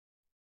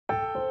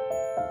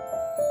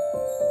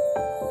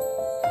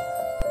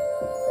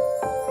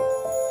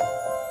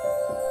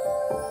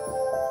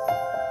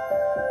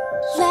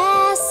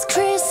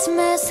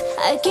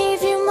I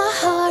gave you my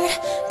heart,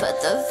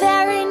 but the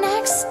very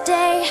next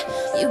day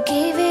you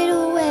gave it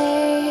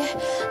away.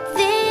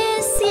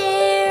 This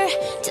year,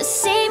 to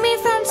save me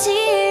from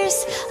tears,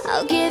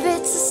 I'll give it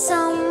to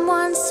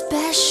someone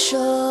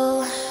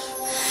special.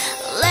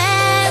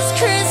 Last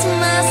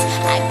Christmas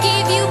I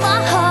gave you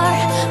my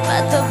heart,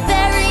 but the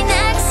very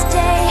next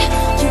day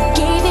you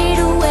gave it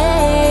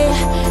away.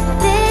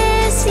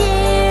 This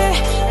year,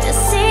 to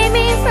save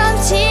me from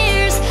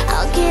tears,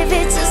 I'll give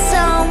it to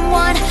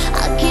someone.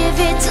 I'll give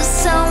it to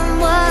someone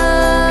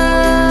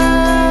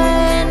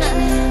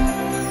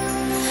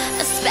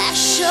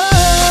special.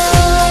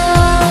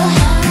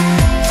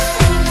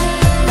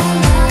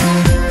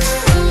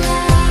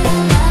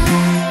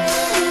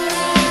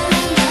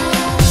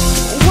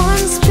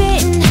 Once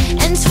bitten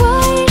and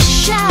twice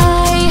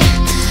shy,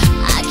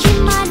 I keep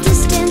my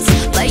distance,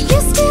 but you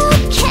still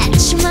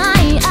catch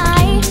my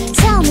eye.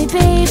 Tell me,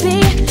 baby,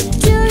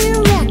 do you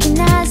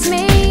recognize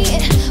me?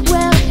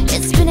 Well,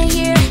 it's been a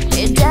year,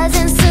 it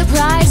doesn't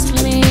surprise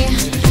me.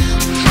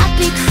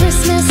 Happy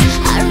Christmas,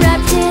 I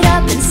wrapped it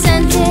up and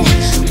sent it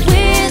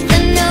with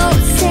a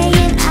note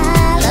saying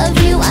I love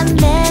you, I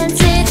meant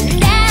it.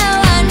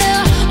 Now I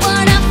know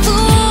what a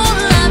fool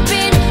I've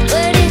been,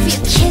 but if you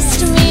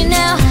kissed me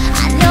now,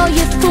 I know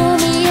you'd fool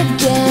me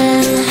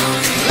again.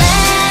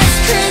 Last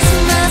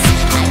Christmas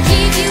I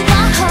gave you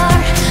my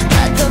heart,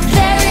 but the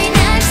very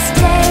next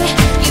day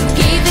you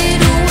gave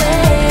it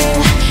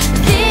away.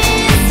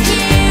 This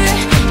year,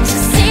 to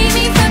save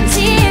me from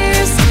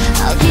tears,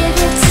 I'll give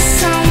it to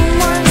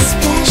someone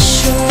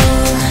special.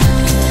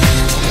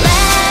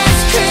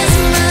 Last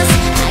Christmas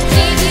I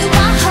gave you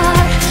my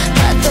heart,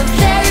 but the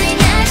very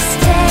next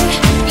day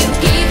you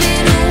gave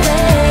it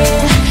away.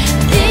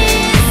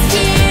 This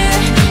year,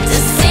 to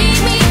save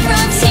me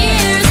from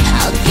tears,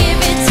 I'll give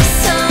it to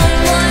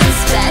someone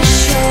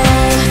special.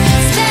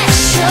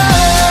 Special.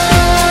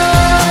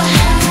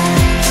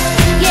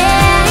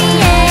 Yeah,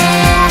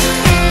 yeah.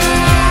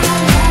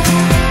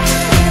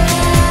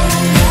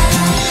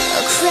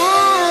 A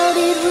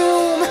crowded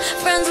room,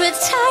 friends with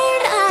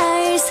tired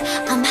eyes.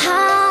 I'm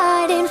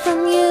hiding from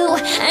you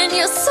and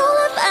your soul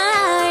of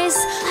eyes.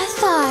 I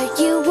thought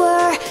you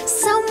were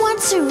someone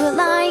to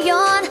rely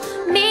on.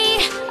 Me,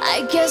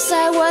 I guess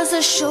I was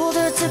a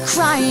shoulder to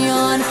cry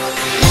on.